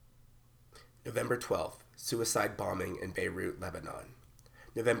November 12th, suicide bombing in Beirut, Lebanon.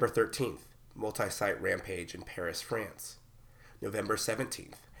 November 13th, multi-site rampage in Paris, France. November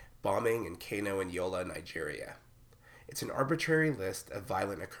 17th, bombing in Kano and Yola, Nigeria. It's an arbitrary list of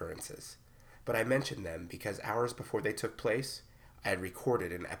violent occurrences, but I mention them because hours before they took place, I had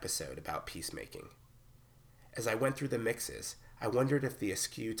recorded an episode about peacemaking. As I went through the mixes, I wondered if the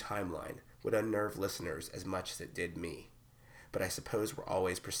askew timeline would unnerve listeners as much as it did me. But I suppose we're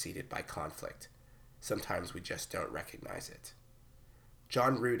always preceded by conflict. Sometimes we just don't recognize it.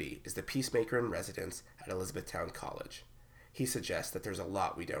 John Rudy is the peacemaker in residence at Elizabethtown College. He suggests that there's a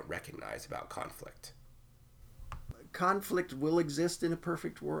lot we don't recognize about conflict. Conflict will exist in a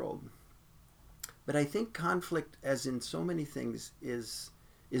perfect world. But I think conflict, as in so many things, is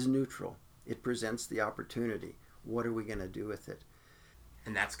neutral. It presents the opportunity. What are we going to do with it?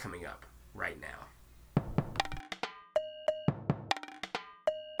 And that's coming up right now.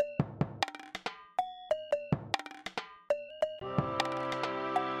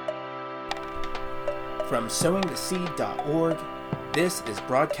 From sowingtheseed.org, this is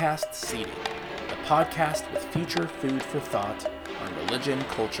Broadcast Seeding, a podcast with future food for thought on religion,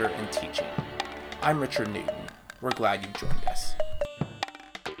 culture, and teaching. I'm Richard Newton. We're glad you joined us.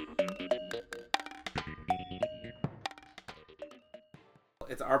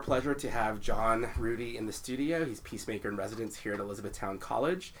 It's our pleasure to have John Rudy in the studio. He's Peacemaker in Residence here at Elizabethtown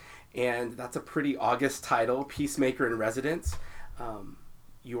College, and that's a pretty august title, Peacemaker in Residence.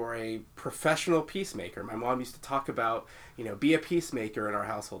 You're a professional peacemaker. My mom used to talk about, be a peacemaker in our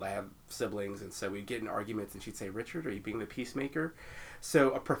household. I have siblings, and so we'd get in arguments, and she'd say, Richard, are you being the peacemaker?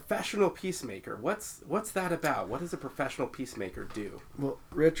 So a professional peacemaker, what's that about? What does a professional peacemaker do? Well,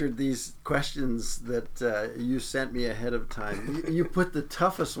 Richard, these questions that you sent me ahead of time, you put the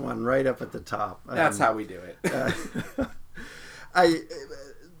toughest one right up at the top. That's how we do it.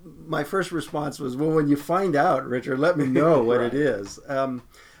 My first response was, well, when you find out, Richard, let me know what it is.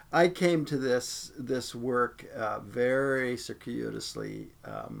 I came to this work very circuitously.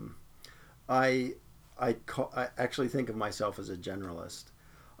 I actually think of myself as a generalist.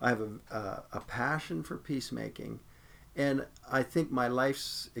 I have a passion for peacemaking, and I think my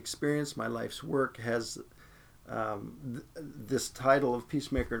life's experience, my life's work has this title of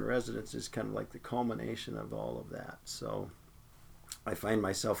Peacemaker in Residence is kind of like the culmination of all of that. So I find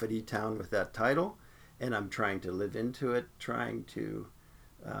myself at E-Town with that title, and I'm trying to live into it, trying to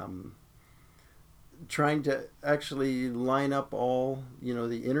actually line up all,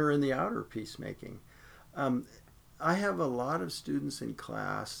 the inner and the outer peacemaking. I have a lot of students in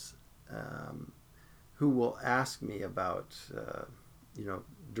class who will ask me about,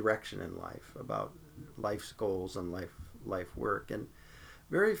 direction in life, about life's goals and life work, and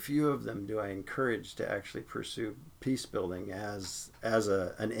very few of them do I encourage to actually pursue peace building as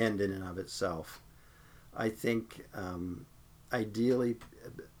an end in and of itself. I think ideally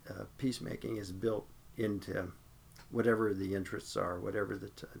peacemaking is built into whatever the interests are, whatever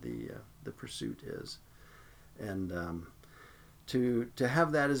the pursuit is, and to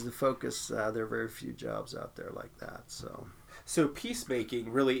have that as the focus, there are very few jobs out there like that. So peacemaking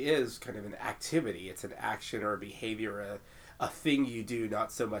really is kind of an activity. It's an action or a behavior, a thing you do,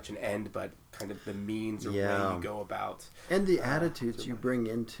 not so much an end, but kind of the means or way you go about. And the attitudes you bring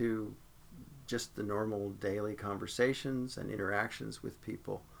into just the normal daily conversations and interactions with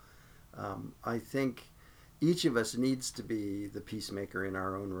people. I think each of us needs to be the peacemaker in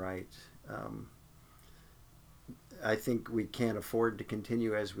our own right. I think we can't afford to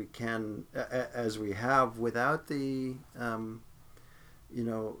continue as we have without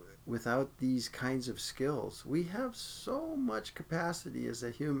without these kinds of skills. We have so much capacity as a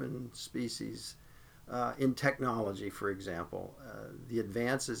human species in technology, for example. The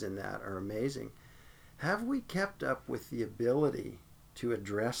advances in that are amazing. Have we kept up with the ability to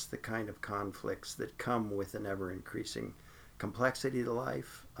address the kind of conflicts that come with an ever-increasing complexity to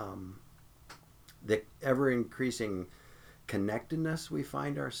life, the ever-increasing connectedness we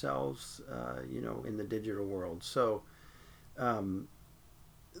find ourselves, in the digital world? So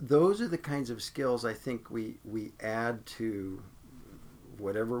those are the kinds of skills I think we add to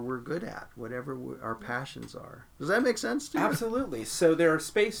whatever we're good at, whatever our passions are. Does that make sense to you? Absolutely. So there are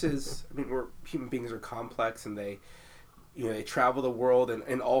spaces, where human beings are complex, and they travel the world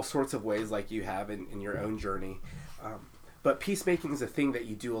in all sorts of ways, like you have in your own journey. But peacemaking is a thing that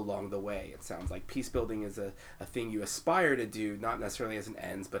you do along the way. It sounds like peace building is a thing you aspire to do, not necessarily as an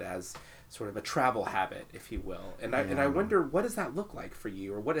ends, but as sort of a travel habit, if you will. And I wonder, what does that look like for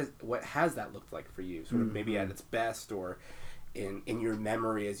you, or what has that looked like for you, sort of maybe at its best, or in your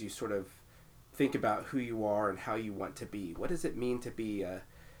memory as you sort of think about who you are and how you want to be? What does it mean to be a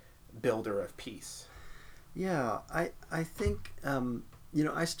builder of peace? Yeah, I think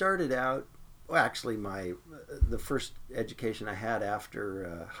I started out. Well, actually, the first education I had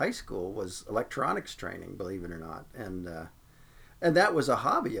after high school was electronics training, believe it or not, and that was a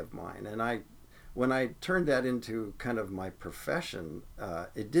hobby of mine. And when I turned that into kind of my profession,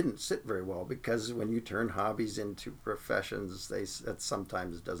 it didn't sit very well, because when you turn hobbies into professions, that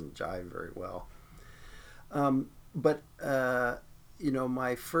sometimes doesn't jive very well. But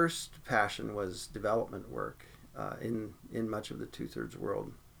my first passion was development work in much of the two-thirds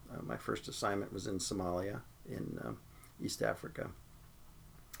world. My first assignment was in Somalia, in East Africa,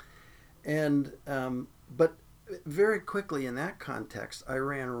 and but very quickly in that context, I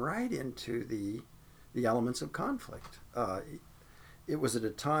ran right into the elements of conflict. It was at a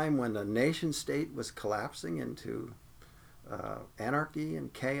time when a nation state was collapsing into anarchy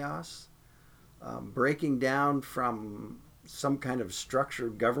and chaos, breaking down from some kind of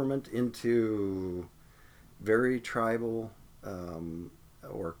structured government into very tribal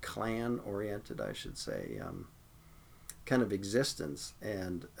or clan-oriented, I should say, kind of existence,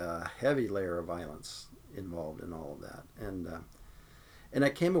 and a heavy layer of violence involved in all of that. And I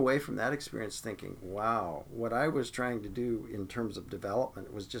came away from that experience thinking, wow, what I was trying to do in terms of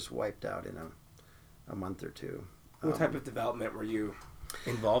development was just wiped out in a month or two. What type of development were you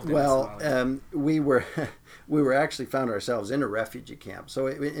involved in? Well, we were actually found ourselves in a refugee camp. So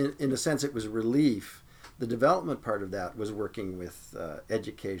in a sense, it was relief. The development part of that was working with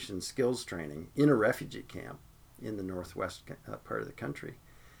education, skills training in a refugee camp in the northwest part of the country.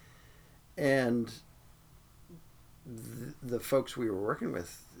 And the folks we were working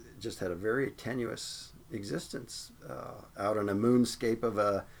with just had a very tenuous existence out on a moonscape of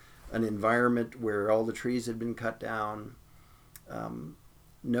an environment where all the trees had been cut down,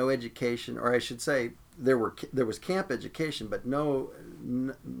 no education, or I should say there was camp education, but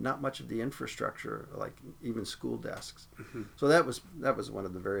not much of the infrastructure, like even school desks. Mm-hmm. So that was one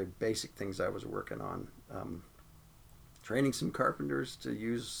of the very basic things I was working on, training some carpenters to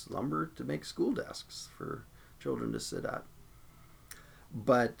use lumber to make school desks for children to sit at.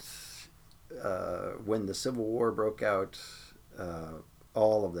 But when the Civil War broke out,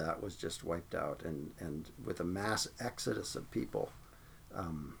 all of that was just wiped out, and with a mass exodus of people,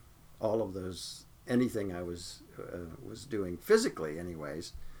 all of those, anything I was doing physically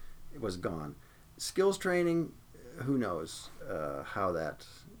anyways, it was gone. Skills training, who knows how that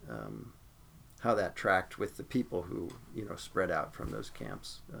tracked with the people who spread out from those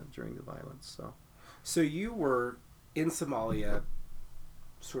camps during the violence. So you were in Somalia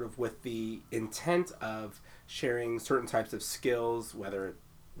sort of with the intent of sharing certain types of skills, whether it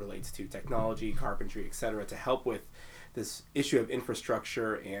relates to technology, carpentry, etc., to help with this issue of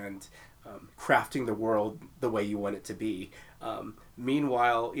infrastructure and crafting the world the way you want it to be.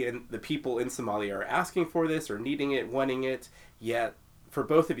 Meanwhile, the people in Somalia are asking for this or needing it, wanting it, yet for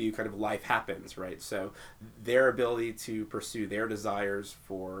both of you, kind of life happens, right? So their ability to pursue their desires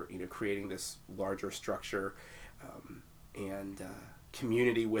for creating this larger structure and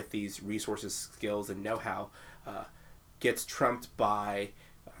community with these resources, skills, and know-how gets trumped by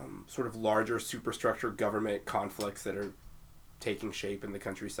sort of larger superstructure government conflicts that are taking shape in the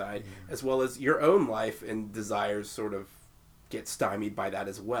countryside, as well as your own life and desires sort of get stymied by that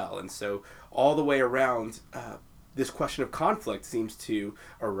as well. And so all the way around, this question of conflict seems to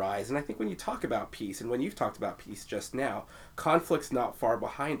arise. And I think when you talk about peace, and when you've talked about peace just now, conflict's not far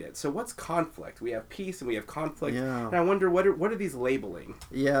behind it. So what's conflict? We have peace and we have conflict. Yeah. And I wonder, what are these labeling?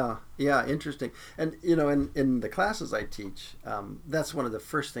 Yeah, interesting. And, in the classes I teach, that's one of the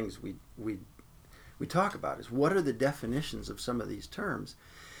first things we talk about is what are the definitions of some of these terms.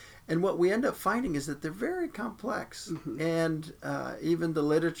 And what we end up finding is that they're very complex, mm-hmm. and even the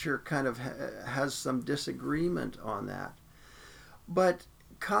literature kind of has some disagreement on that. But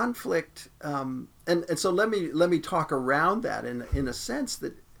conflict, and so let me talk around that in a sense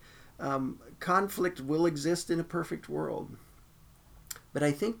that conflict will exist in a perfect world. But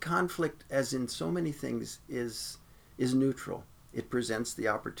I think conflict, as in so many things, is neutral. It presents the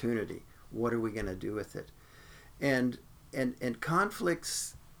opportunity. What are we going to do with it? And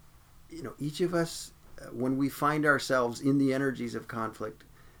conflicts. Each of us, when we find ourselves in the energies of conflict,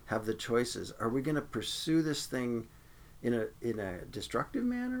 have the choices. Are we going to pursue this thing in a destructive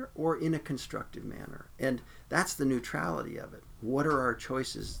manner or in a constructive manner? And that's the neutrality of it. What are our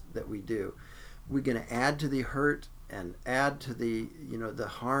choices that we do? We're going to add to the hurt and add to the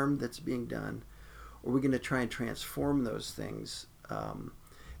harm that's being done, or we're going to try and transform those things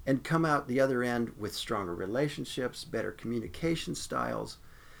and come out the other end with stronger relationships, better communication styles.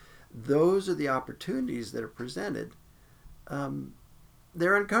 Those are the opportunities that are presented.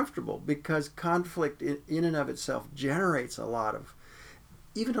 they're uncomfortable because conflict in and of itself generates a lot of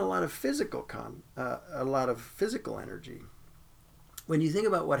physical energy. When you think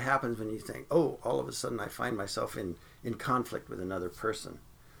about what happens when you think, oh, all of a sudden I find myself in conflict with another person,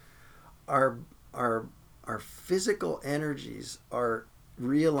 our physical energies are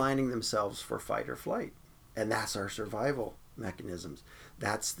realigning themselves for fight or flight, and that's our survival mechanisms.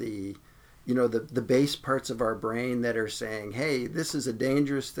 That's the base parts of our brain that are saying, hey, this is a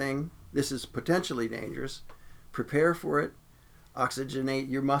dangerous thing, this is potentially dangerous, prepare for it, oxygenate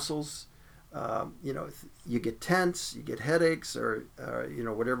your muscles. You get tense, you get headaches, or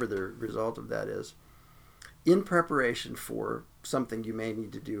whatever the result of that is, in preparation for something you may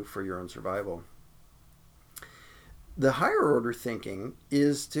need to do for your own survival. The higher order thinking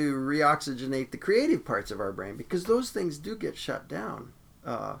is to reoxygenate the creative parts of our brain, because those things do get shut down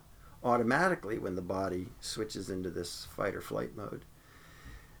automatically when the body switches into this fight or flight mode.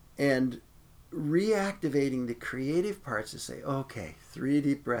 And reactivating the creative parts to say, okay, 3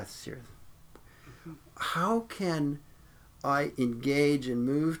 deep breaths here. How can I engage and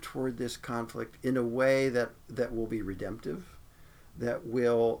move toward this conflict in a way that will be redemptive, that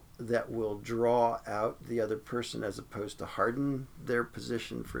will draw out the other person as opposed to harden their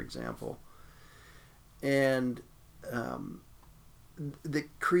position, for example. And the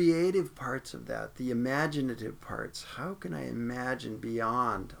creative parts of that, the imaginative parts, how can I imagine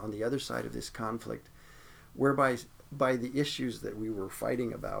beyond, on the other side of this conflict, whereby by the issues that we were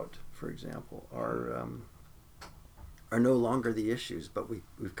fighting about, for example, are no longer the issues, but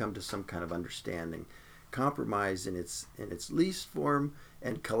we've come to some kind of understanding, compromise in its least form,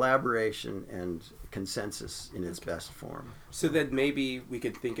 and collaboration and consensus in its best form. So then maybe we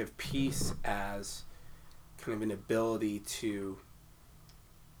could think of peace as kind of an ability to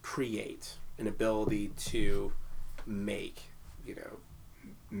create, an ability to make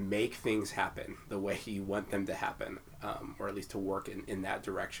things happen the way you want them to happen, or at least to work in that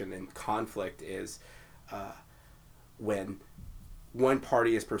direction. And conflict is when one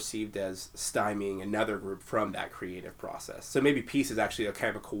party is perceived as stymieing another group from that creative process. So maybe peace is actually a kind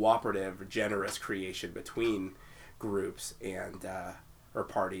of a cooperative, generous creation between groups and or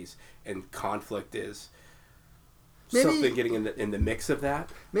parties, and conflict is something getting in the mix of that.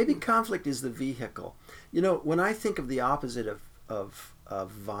 Maybe conflict is the vehicle. When I think of the opposite of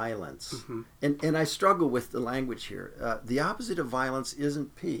violence, mm-hmm. and I struggle with the language here. The opposite of violence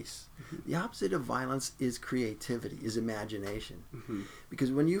isn't peace. Mm-hmm. The opposite of violence is creativity, is imagination. Mm-hmm.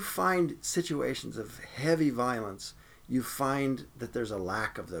 Because when you find situations of heavy violence, you find that there's a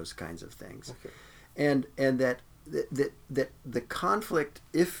lack of those kinds of things. Okay. And that the conflict,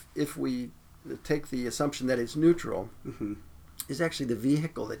 if we take the assumption that it's neutral, mm-hmm. is actually the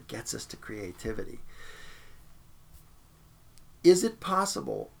vehicle that gets us to creativity. Is it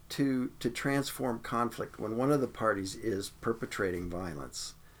possible to transform conflict when one of the parties is perpetrating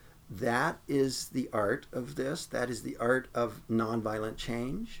violence? That is the art of this. That is the art of nonviolent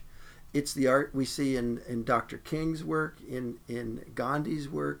change. It's the art we see in Dr. King's work, in Gandhi's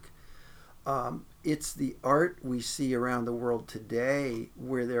work. It's the art we see around the world today,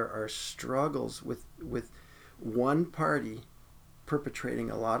 where there are struggles with one party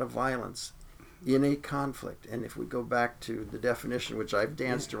perpetrating a lot of violence in a conflict. And if we go back to the definition, which I've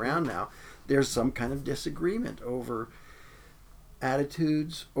danced around now, there's some kind of disagreement over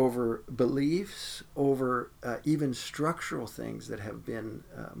attitudes, over beliefs, over even structural things that have been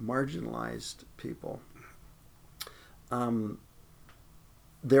marginalized people.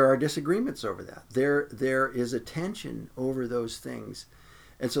 There are disagreements over that. There is a tension over those things.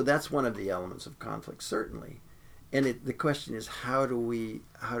 And so that's one of the elements of conflict, certainly. And the question is, how do we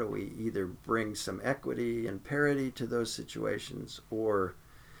either bring some equity and parity to those situations, or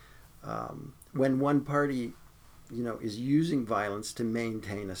when one party, is using violence to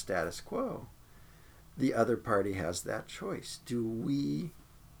maintain a status quo, the other party has that choice. Do we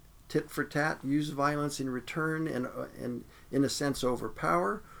tit for tat use violence in return and in a sense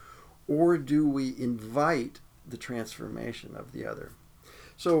overpower, or do we invite the transformation of the other?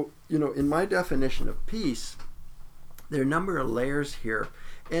 So, in my definition of peace, there are a number of layers here.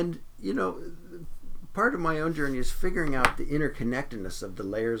 And, part of my own journey is figuring out the interconnectedness of the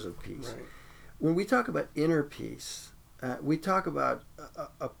layers of peace. Right. When we talk about inner peace, we talk about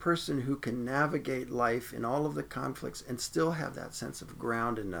a person who can navigate life in all of the conflicts and still have that sense of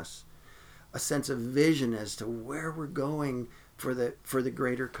groundedness, a sense of vision as to where we're going for the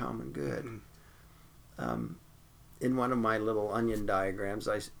greater common good. Mm-hmm. In one of my little onion diagrams,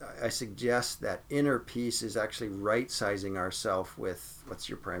 I suggest that inner peace is actually right-sizing ourselves with, what's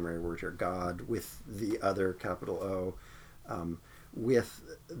your primary word here, God, with the other, capital O, with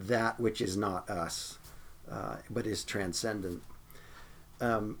that which is not us, but is transcendent.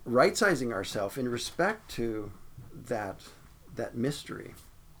 Right-sizing ourselves in respect to that mystery.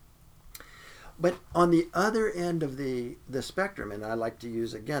 But on the other end of the spectrum, and I like to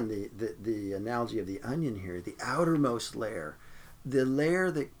use again the analogy of the onion here, the outermost layer, the layer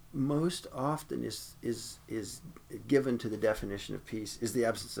that most often is given to the definition of peace is the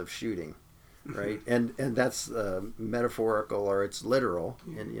absence of shooting, right? and that's metaphorical, or it's literal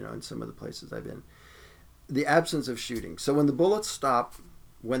in some of the places I've been. The absence of shooting. So when the bullets stop,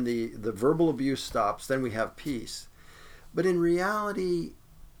 when the verbal abuse stops, then we have peace. But in reality,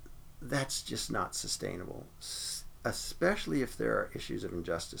 that's just not sustainable, especially if there are issues of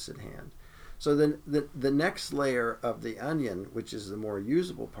injustice at hand. So then the next layer of the onion, which is the more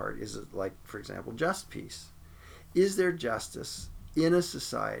usable part, is like, for example, just peace. Is there justice in a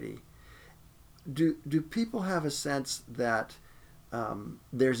society? Do people have a sense that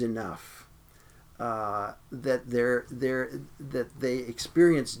there's enough, that they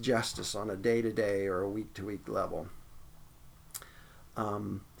experience justice on a day-to-day or a week-to-week level?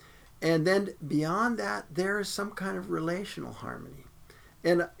 And then beyond that, there is some kind of relational harmony.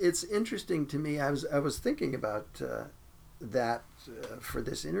 And it's interesting to me, I was thinking about that for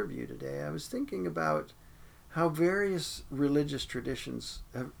this interview today. I was thinking about how various religious traditions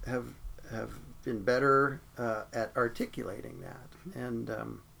have been better at articulating that.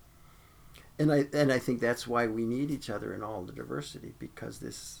 And I think that's why we need each other in all the diversity, because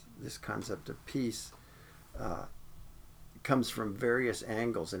this concept of peace comes from various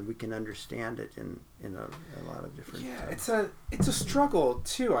angles, and we can understand it in a lot of different. Yeah, it's a struggle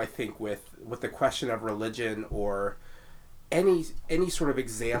too, I think, with the question of religion or any sort of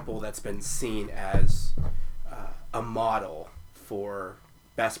example that's been seen as a model for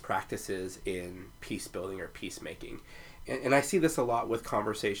best practices in peace building or peacemaking. And I see this a lot with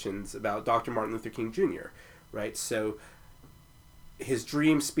conversations about Dr. Martin Luther King Jr., right? So his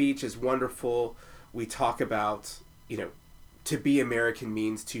dream speech is wonderful. We talk about, to be American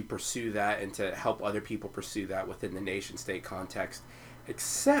means to pursue that and to help other people pursue that within the nation-state context,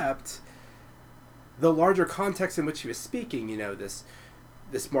 except the larger context in which he was speaking,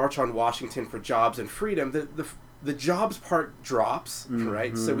 this March on Washington for Jobs and Freedom, the jobs part drops,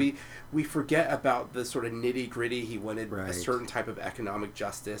 right? So we forget about the sort of nitty-gritty. He wanted a certain type of economic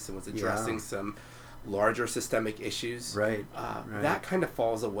justice and was addressing some larger systemic issues. Right. That kind of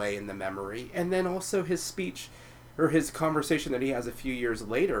falls away in the memory. And then also his speech, or his conversation that he has a few years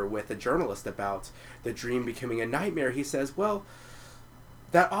later with a journalist about the dream becoming a nightmare, he says, well,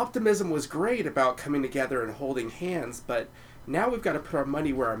 that optimism was great about coming together and holding hands, but now we've got to put our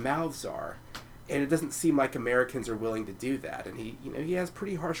money where our mouths are, and it doesn't seem like Americans are willing to do that. And he has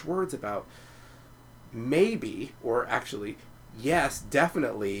pretty harsh words about maybe, or actually, yes,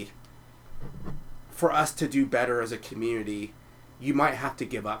 definitely, for us to do better as a community, you might have to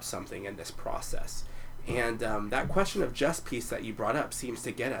give up something in this process. And that question of just peace that you brought up seems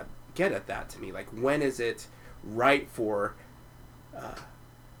to get at that to me. Like, when is it right for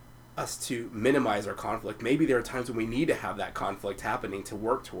us to minimize our conflict? Maybe there are times when we need to have that conflict happening to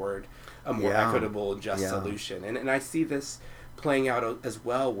work toward a more equitable and just solution. And I see this playing out as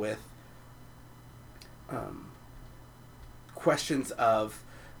well with questions of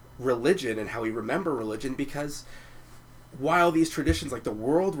religion and how we remember religion, because while these traditions, like the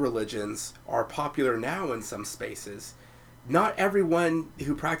world religions, are popular now in some spaces, not everyone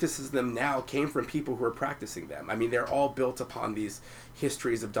who practices them now came from people who are practicing them. I mean, they're all built upon these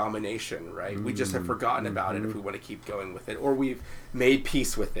histories of domination, right? We just have forgotten about it if we want to keep going with it, or we've made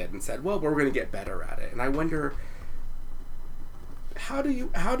peace with it and said, well, we're going to get better at it. And I wonder, how do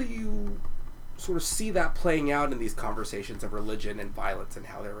you sort of see that playing out in these conversations of religion and violence and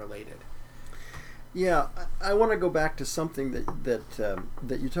how they're related? Yeah, I want to go back to something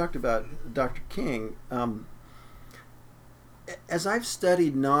that you talked about, Dr. King. As I've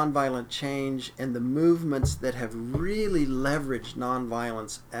studied nonviolent change and the movements that have really leveraged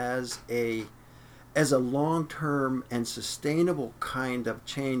nonviolence as a long-term and sustainable kind of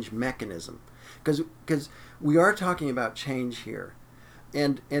change mechanism, because we are talking about change here,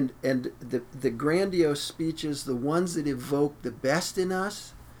 and the grandiose speeches, the ones that evoke the best in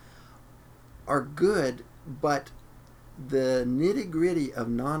us, are good, but the nitty-gritty of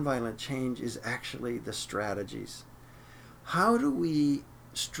nonviolent change is actually the strategies. How do we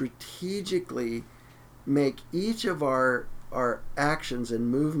strategically make each of our actions and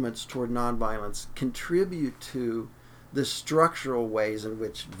movements toward nonviolence contribute to the structural ways in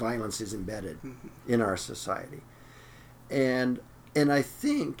which violence is embedded in our society? And And I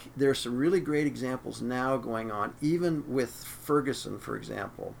think there's some really great examples now going on, even with Ferguson, for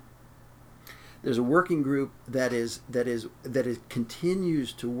example. There's a working group that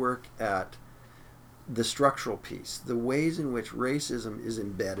continues to work at the structural piece, the ways in which racism is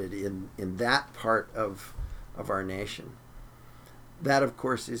embedded in that part of our nation. That, of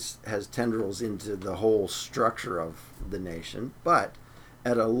course, has tendrils into the whole structure of the nation. But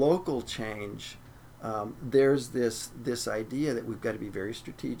at a local change, there's this idea that we've got to be very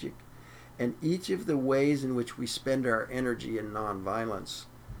strategic. And each of the ways in which we spend our energy in nonviolence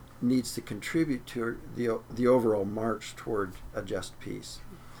needs to contribute to the overall march toward a just peace.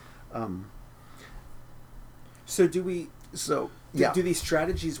 So do these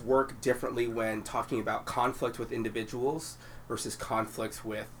strategies work differently when talking about conflict with individuals versus conflicts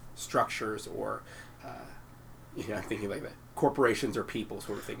with structures or, I'm thinking like that, corporations or people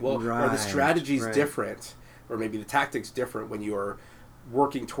sort of thing? Well, are the strategies different, or maybe the tactics different when you are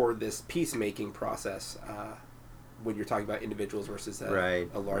working toward this peacemaking process when you're talking about individuals versus a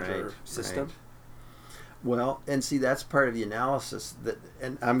larger system? Right. Well, and see, that's part of the analysis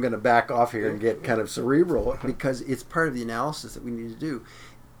and I'm going to back off here and get kind of cerebral, because it's part of the analysis that we need to do.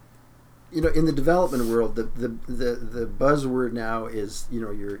 In the development world, the buzzword now is,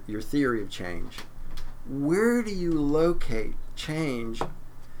 your theory of change. Where do you locate change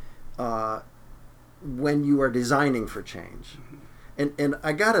when you are designing for change? And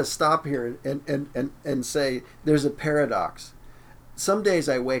I got to stop here and say there's a paradox. Some days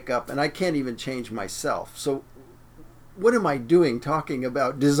I wake up and I can't even change myself. So what am I doing talking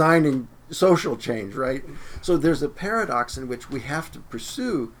about designing social change, right? So there's a paradox in which we have to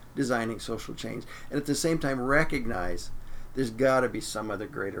pursue designing social change and at the same time recognize there's got to be some other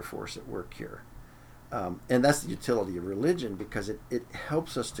greater force at work here. And that's the utility of religion, because it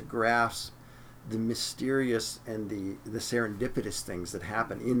helps us to grasp the mysterious and the serendipitous things that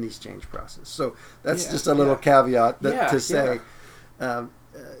happen in these change processes. So that's just a little caveat to say,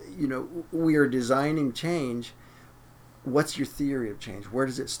 we are designing change. What's your theory of change? Where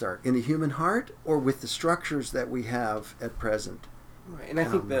does it start? In the human heart or with the structures that we have at present? Right. And I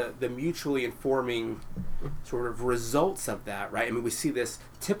think the mutually informing sort of results of that, right? I mean, we see this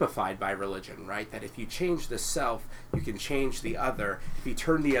typified by religion, right? That if you change the self, you can change the other. If you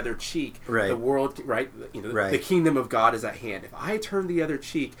turn the other cheek, the world, right? The kingdom of God is at hand. If I turn the other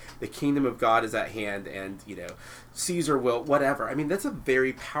cheek, the kingdom of God is at hand, and, Caesar will, whatever. I mean, that's a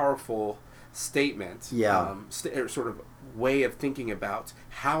very powerful statement. Yeah. Sort of way of thinking about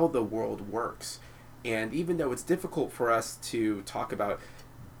how the world works. And even though it's difficult for us to talk about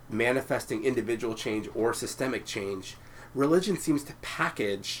manifesting individual change or systemic change, religion seems to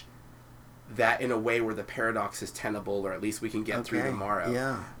package that in a way where the paradox is tenable, or at least we can get through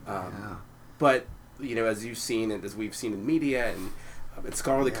tomorrow. But, as you've seen and as we've seen in media and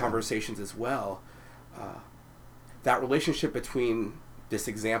scholarly conversations as well, that relationship between this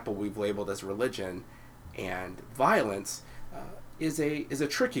example we've labeled as religion and violence is a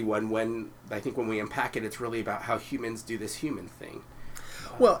tricky one. When we unpack it, it's really about how humans do this human thing.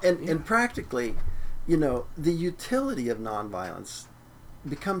 And practically, the utility of nonviolence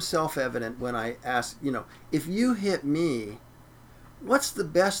becomes self-evident when I ask, if you hit me, what's the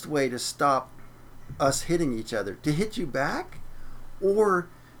best way to stop us hitting each other? To hit you back, or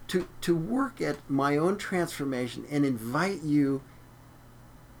to work at my own transformation and invite you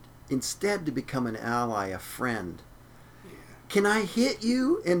instead to become an ally, a friend? Can I hit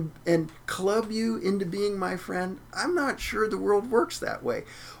you and club you into being my friend? I'm not sure the world works that way.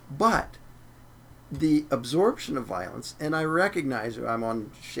 But the absorption of violence, and I recognize I'm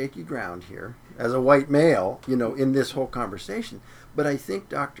on shaky ground here as a white male, in this whole conversation, but I think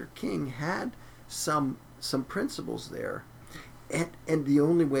Dr. King had some principles there. And the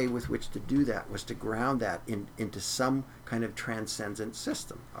only way with which to do that was to ground that into some kind of transcendent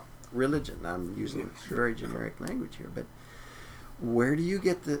system. Religion, I'm using very generic language here, but where do you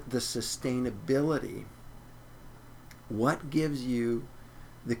get the sustainability? What gives you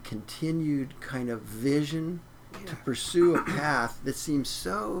the continued kind of vision to pursue a path that seems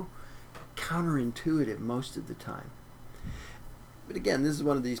so counterintuitive most of the time? But again, this is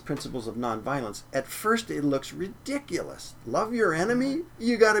one of these principles of nonviolence. At first it looks ridiculous. Love your enemy?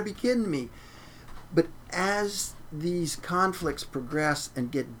 You got to be kidding me. But as these conflicts progress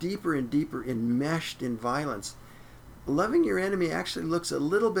and get deeper and deeper enmeshed in violence, loving your enemy actually looks a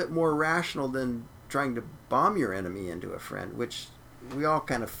little bit more rational than trying to bomb your enemy into a friend, which we all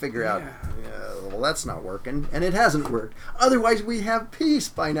kind of figure out, Yeah. well, that's not working, and it hasn't worked. Otherwise, we have peace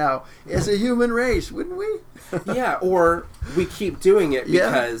by now as a human race, wouldn't we? Yeah, or we keep doing it Yeah.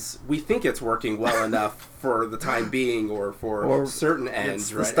 because we think it's working well enough for the time being, or for certain ends,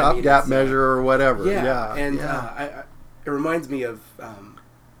 It's right? the stopgap measure or whatever. Yeah, and yeah. it reminds me of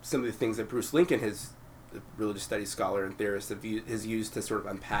some of the things that Bruce Lincoln, his religious studies scholar and theorist, has used to sort of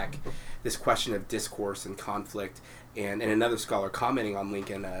unpack this question of discourse and conflict. And another scholar commenting on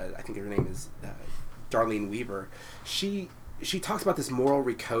Lincoln, I think her name is Darlene Weaver, she talks about this moral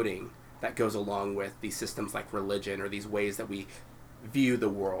recoding that goes along with these systems like religion, or these ways that we view the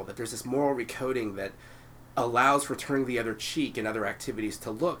world, that there's this moral recoding that allows for turning the other cheek and other activities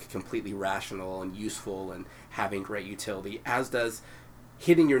to look completely rational and useful and having great utility, as does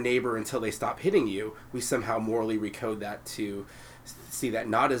hitting your neighbor until they stop hitting you. We somehow morally recode that to see that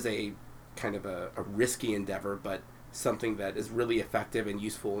not as a kind of a risky endeavor, but something that is really effective and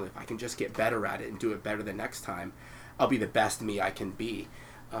useful. And if I can just get better at it and do it better the next time, I'll be the best me I can be.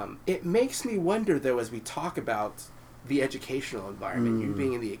 It makes me wonder, though, as we talk about the educational environment, you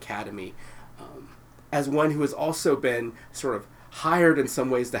being in the academy, as one who has also been sort of hired in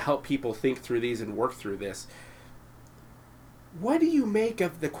some ways to help people think through these and work through this, what do you make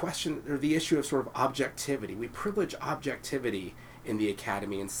of the question or the issue of sort of objectivity? We privilege objectivity in the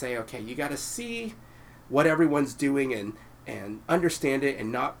academy and say, okay, you got to see what everyone's doing and understand it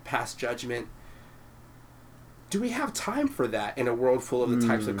and not pass judgment. Do we have time for that in a world full of the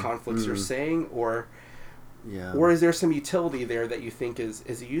types of conflicts you're saying, or is there some utility there that you think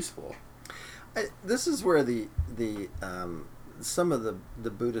is useful? This is where the some of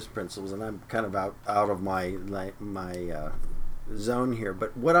the Buddhist principles, and I'm kind of out of my zone here,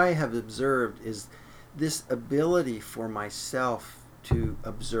 but what I have observed is this ability for myself to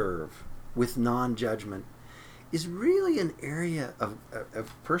observe with non-judgment is really an area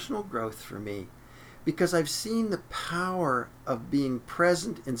of personal growth for me, because I've seen the power of being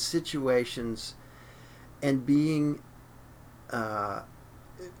present in situations and being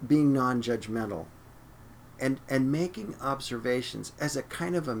non-judgmental and making observations as a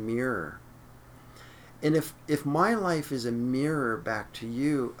kind of a mirror. And if my life is a mirror back to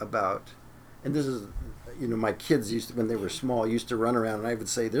you about, and this is, my kids used to, when they were small, used to run around, and I would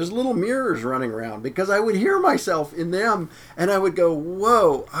say, there's little mirrors running around, because I would hear myself in them, and I would go,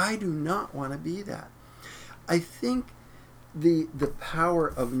 whoa, I do not want to be that. I think the power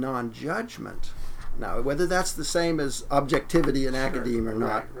of non-judgment, now, whether that's the same as objectivity in academia or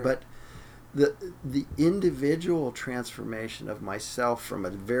not, right. but the individual transformation of myself from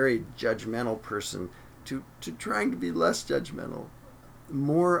a very judgmental person to trying to be less judgmental,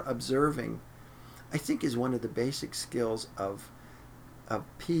 more observing, I think is one of the basic skills of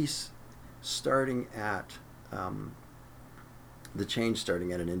peace, starting at the change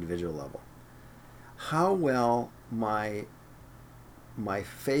starting at an individual level. How well my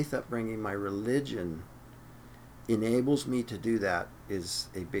faith upbringing, my religion enables me to do that is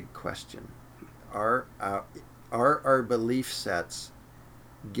a big question. Are our belief sets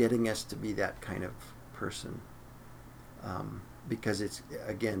getting us to be that kind of person? Because it's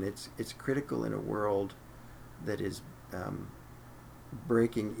critical in a world that is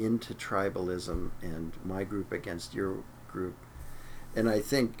breaking into tribalism and my group against your group. And I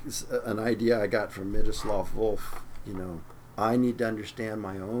think an idea I got from Miroslav Volf, I need to understand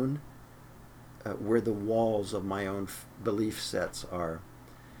my own, where the walls of my own belief sets are,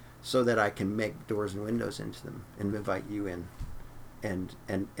 so that I can make doors and windows into them and invite you in and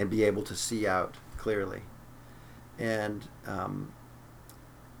be able to see out clearly. And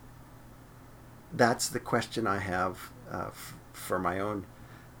that's the question I have for my own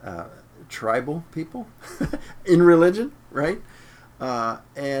tribal people in religion, right?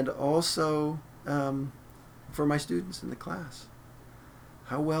 And also for my students in the class.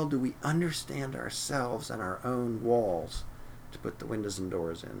 How well do we understand ourselves and our own walls to put the windows and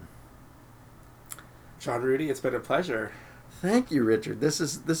doors in? John Rudy, it's been a pleasure. Thank you, Richard. This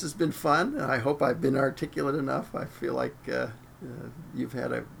has been fun. I hope I've been articulate enough. I feel like you've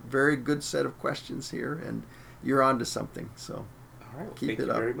had a very good set of questions here, and you're on to something. So, all right, well, keep it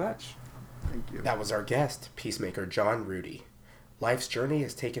up. Thank you very much. Thank you. That was our guest, peacemaker John Rudy. Life's journey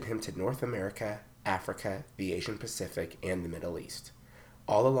has taken him to North America, Africa, the Asian Pacific, and the Middle East.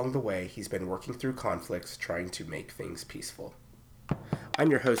 All along the way, he's been working through conflicts, trying to make things peaceful.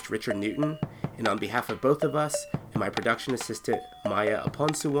 I'm your host, Richard Newton, and on behalf of both of us and my production assistant, Maya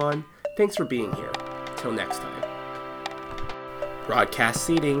Aponsuwan, thanks for being here. Till next time. Broadcast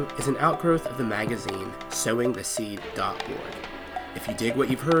Seeding is an outgrowth of the magazine sowingtheseed.org. If you dig what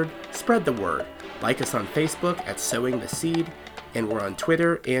you've heard, spread the word. Like us on Facebook at Sowing the Seed, And we're on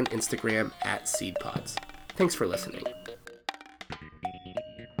Twitter and Instagram at SeedPods. Thanks for listening.